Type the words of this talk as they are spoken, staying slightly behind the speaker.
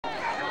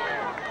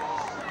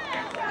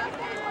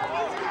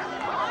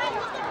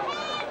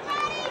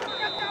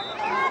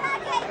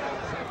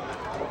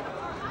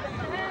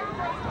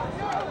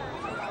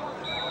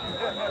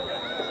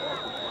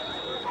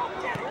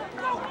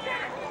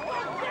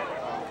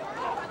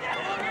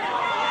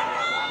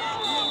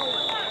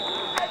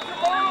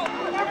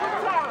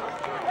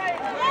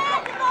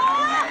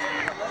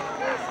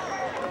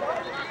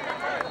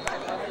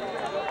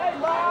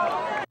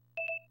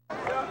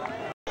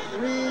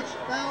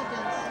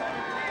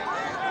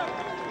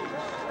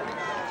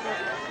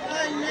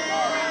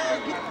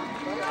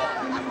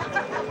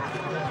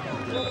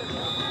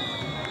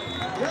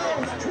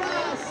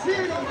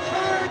City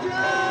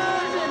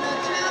Chargers in the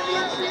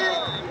championship.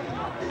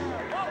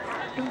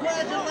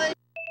 Congratulations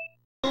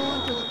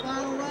on to the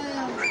final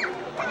round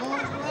on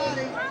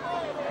Friday.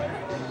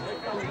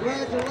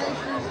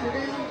 Congratulations to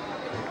them.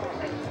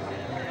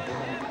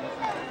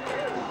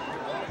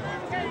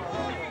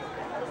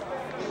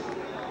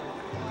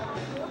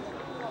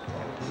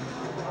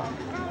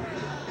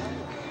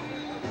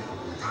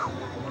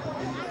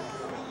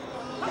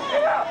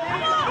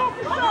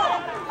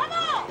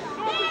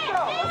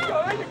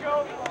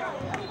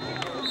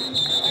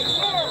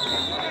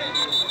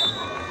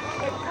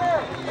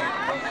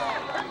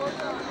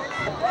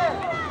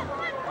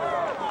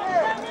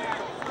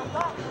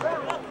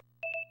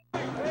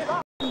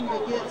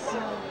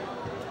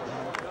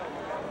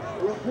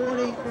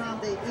 Reporting from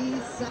the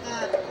East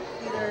Side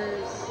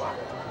Raiders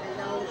and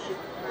those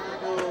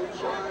Chicago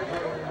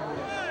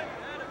Chargers.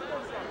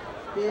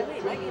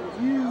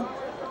 15U.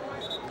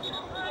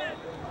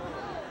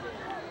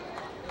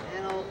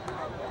 And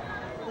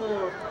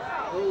for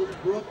those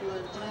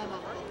Brooklyn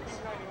Tomahawks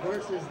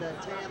versus the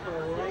Tampa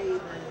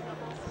Ravens.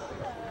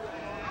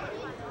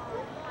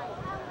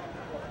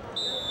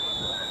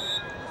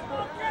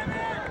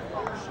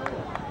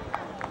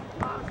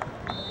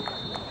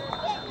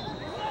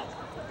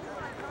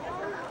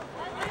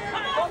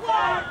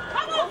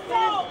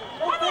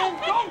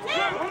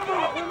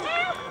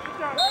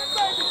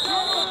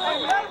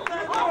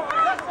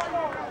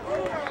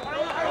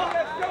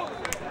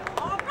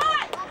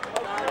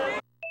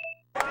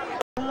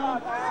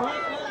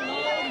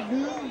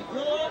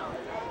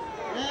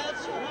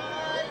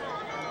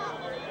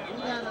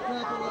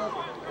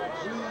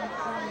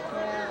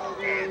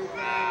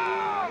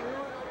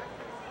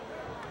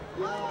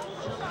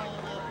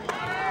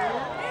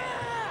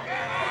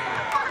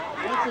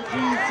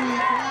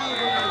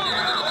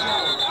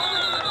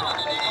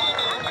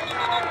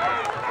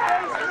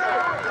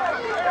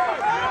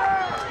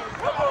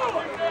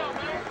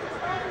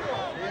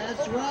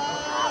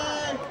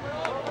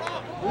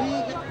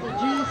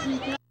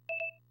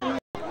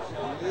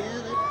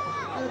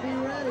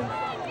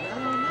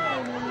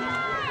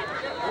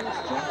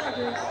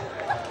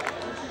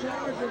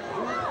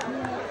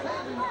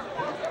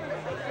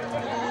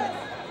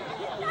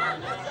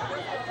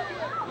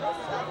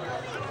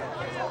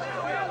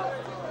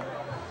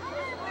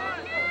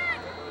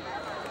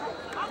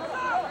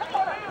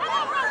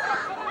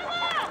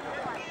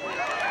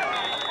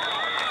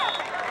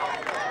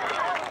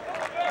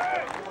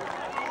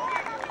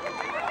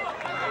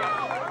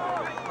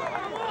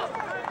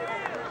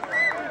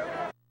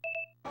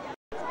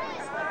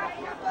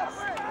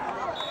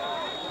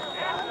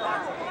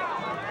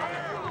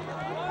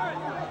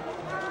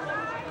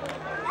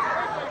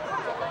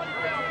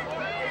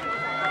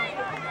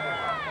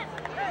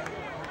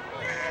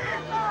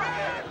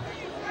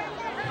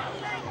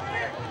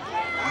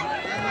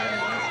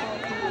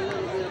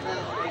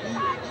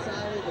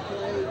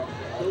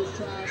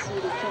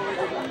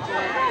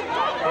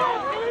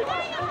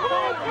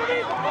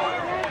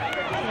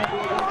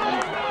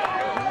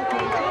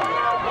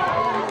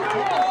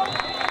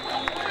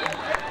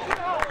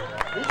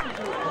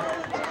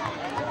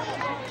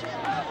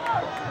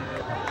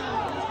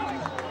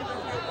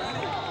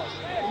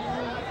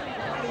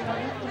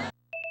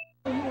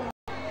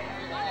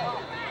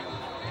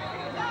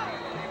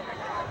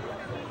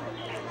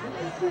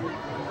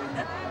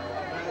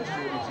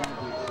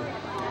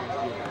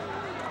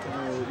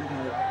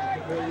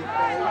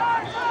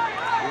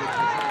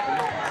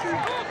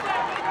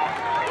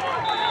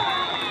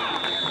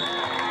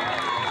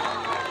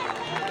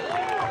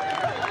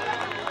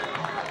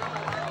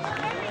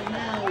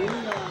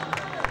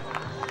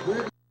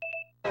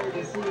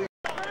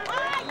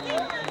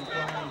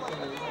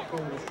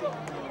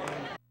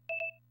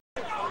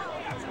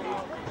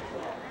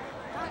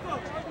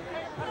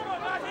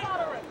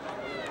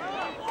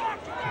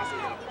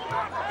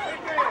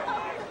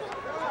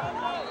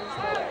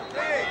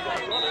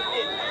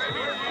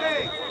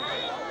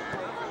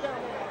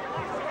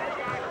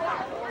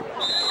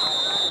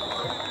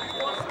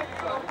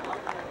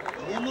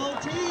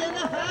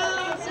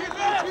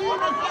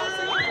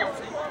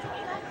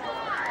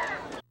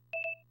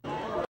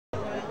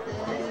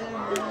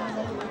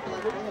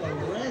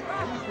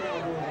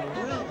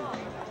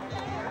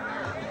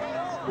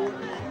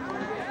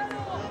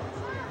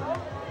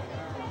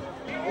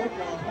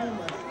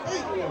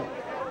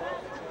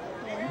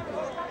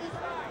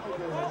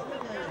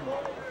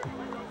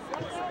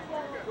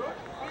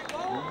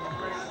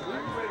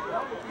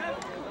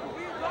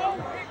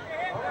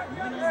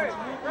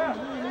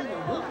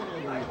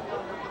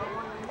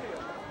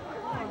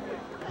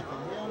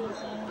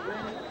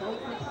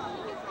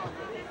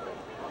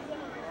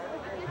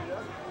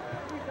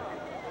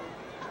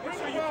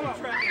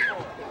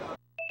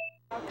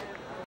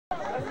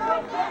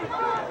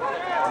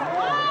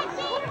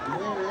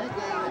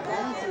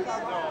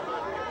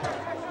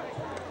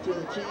 To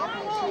the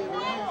championship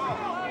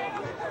round.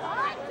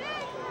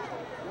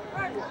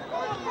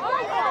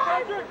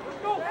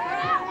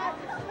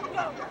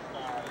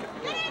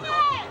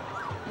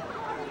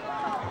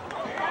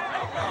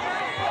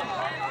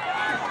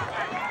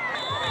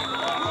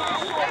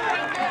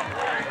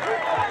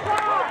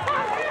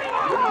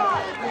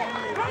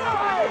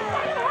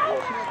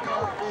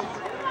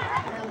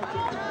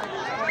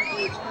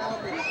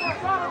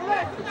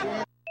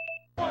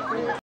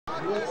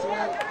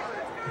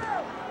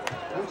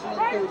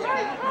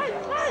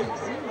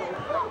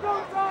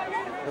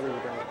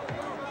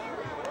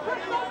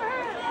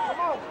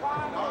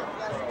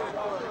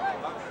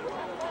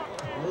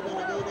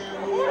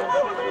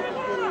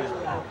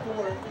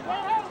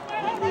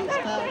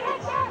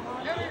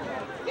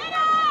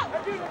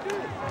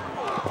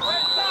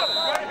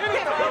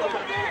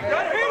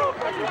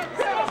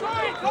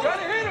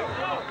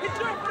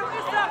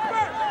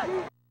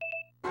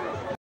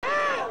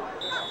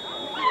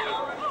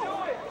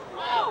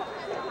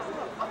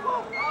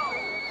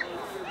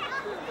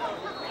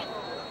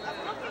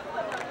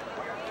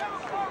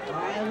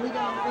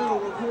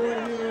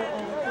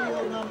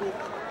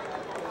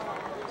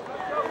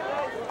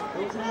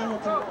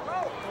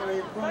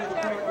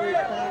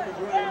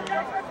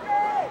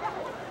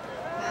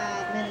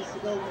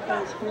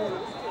 this quarter.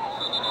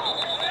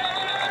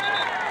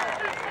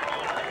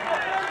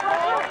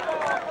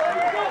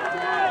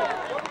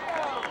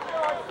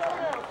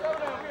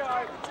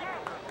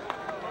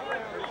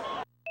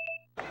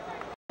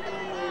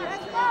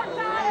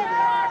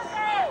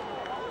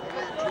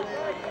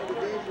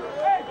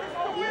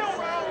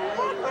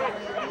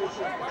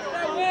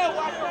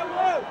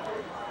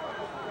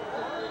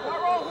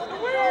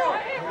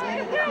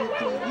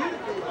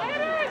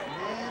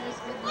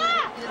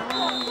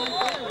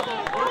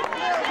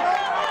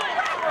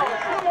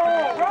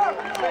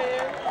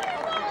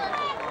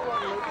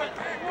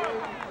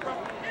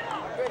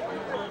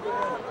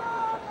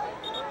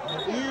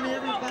 Again,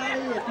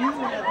 everybody, if you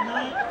have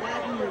not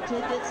gotten your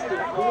tickets to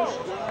Busch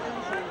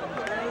Gardens on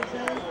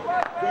Thursday,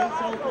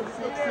 gates open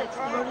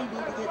 6:30.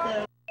 Need to get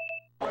there.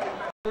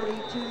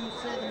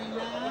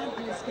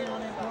 $32.79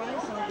 discount in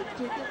price on the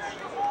tickets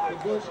to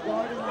Busch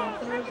Gardens on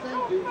Thursday.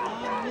 Do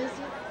not miss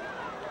it.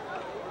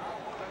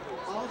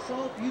 Also,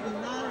 if you do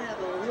not have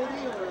a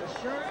hoodie or a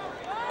shirt,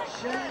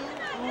 shame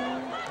on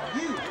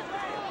you.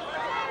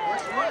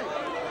 That's right.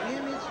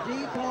 Image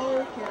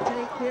Depot can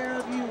take care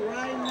of you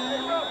right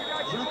now.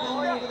 Jump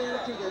on over there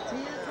to the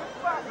tent.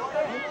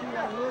 Get you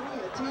a hoodie,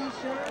 a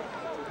t-shirt.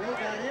 They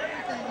got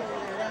everything over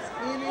there. That's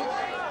Image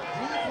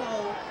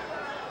Depot.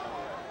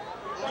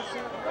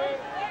 Also,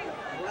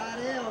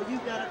 Rydell, you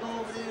got to go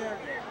over there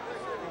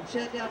and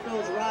check out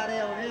those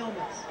Rydell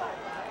helmets.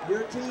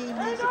 Your team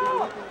needs to be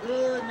looking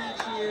good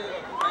next year.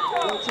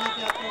 Go check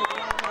out those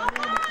Rydell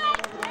helmets all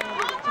over there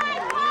under the tent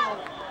as well.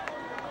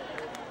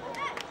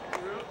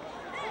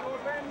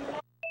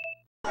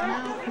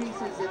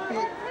 Mouthpieces that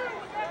fit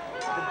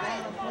the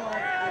bottom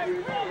part of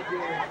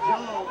your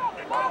jaw.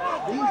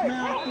 These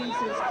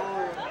mouthpieces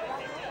are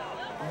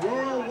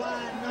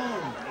worldwide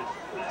known.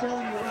 I'm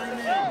telling you right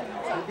now.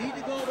 You need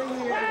to go over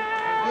here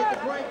and get the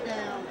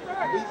breakdown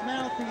of these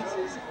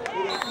mouthpieces.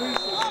 It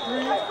increases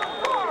strength,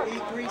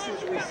 increases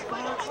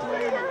response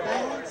time and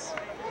balance,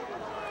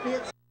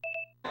 fits,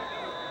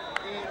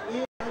 and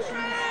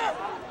emotions.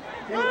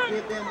 Help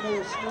give them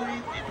more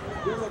strength,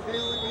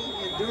 durability,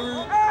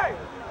 endurance.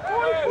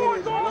 It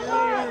is well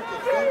worth it.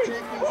 Go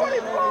check these out over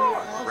here.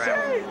 Also,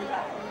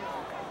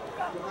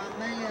 to my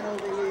man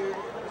over here,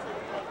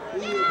 he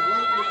is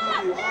waiting to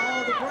give you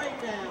all the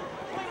breakdown.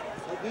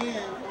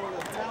 Again, on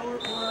the Power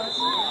Plus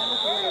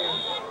mouthwear,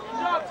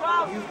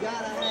 you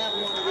gotta have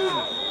one of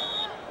these.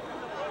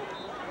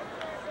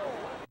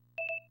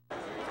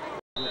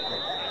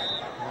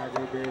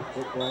 Chicago Bears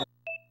football.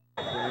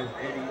 There's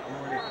Eddie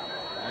on it.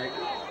 Right?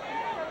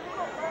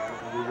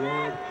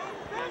 Reward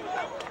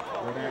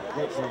for that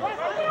football.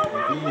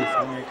 Indeed, it's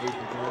like a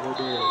Chicago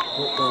Bears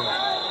football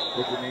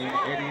with the name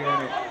Eddie on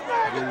it.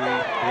 We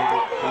take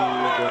it to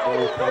the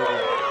whole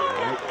program.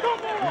 Right?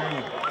 Now,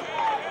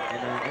 in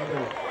our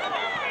other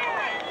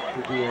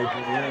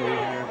situation here, we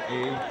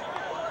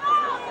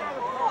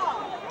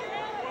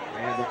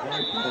have an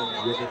iPhone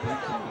with a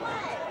touch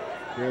case.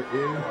 There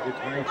is an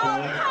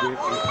iPhone with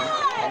a touch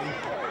case.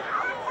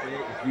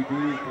 If you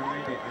do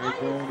find an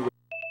iPhone with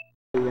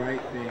the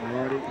right thing,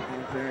 yardage,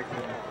 contacts,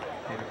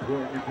 and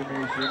important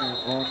information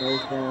on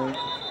those phones.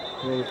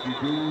 So if you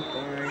do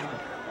find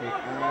an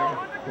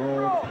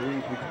iPhone,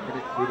 please return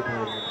it to the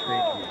podium.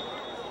 Thank you.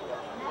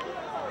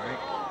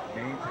 Alright,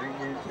 maintain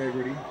your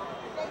integrity.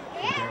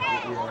 That's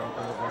what we all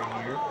about right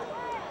here.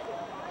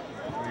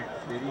 Plant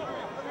City.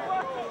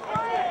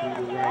 Do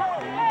the right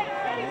thing.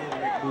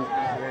 Alright, move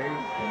to say.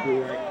 Do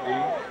the right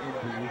thing and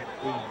do it.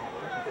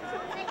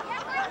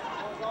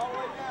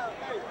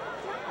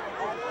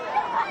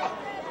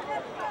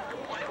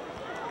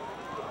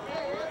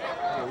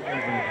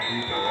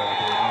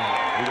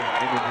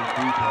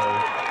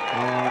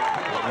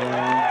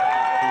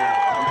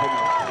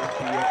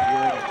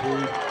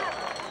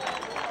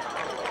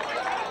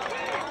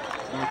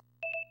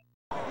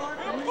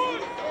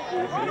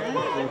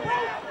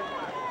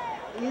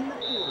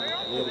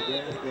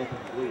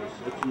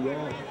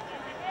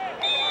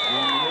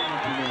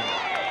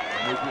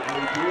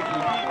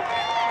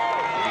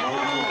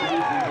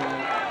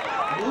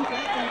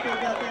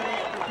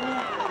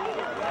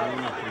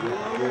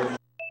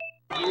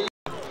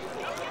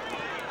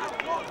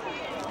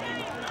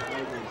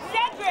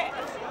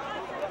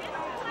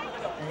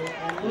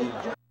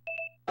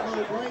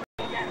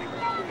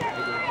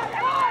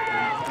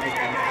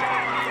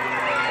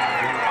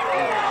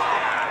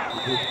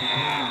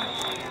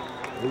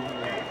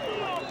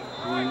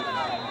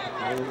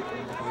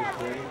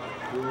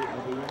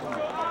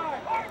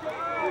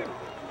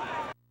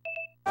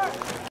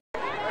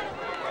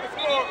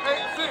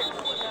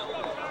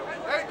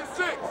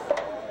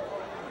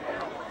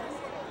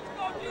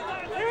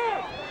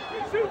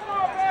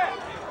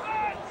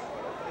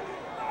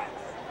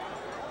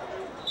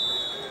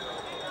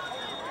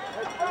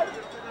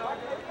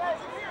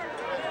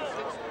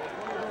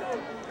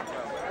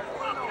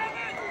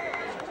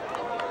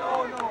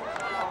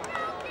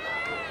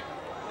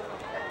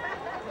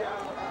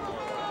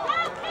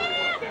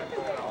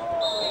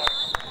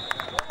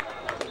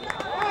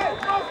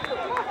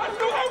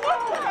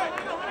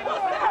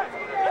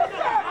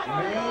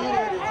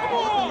 Man,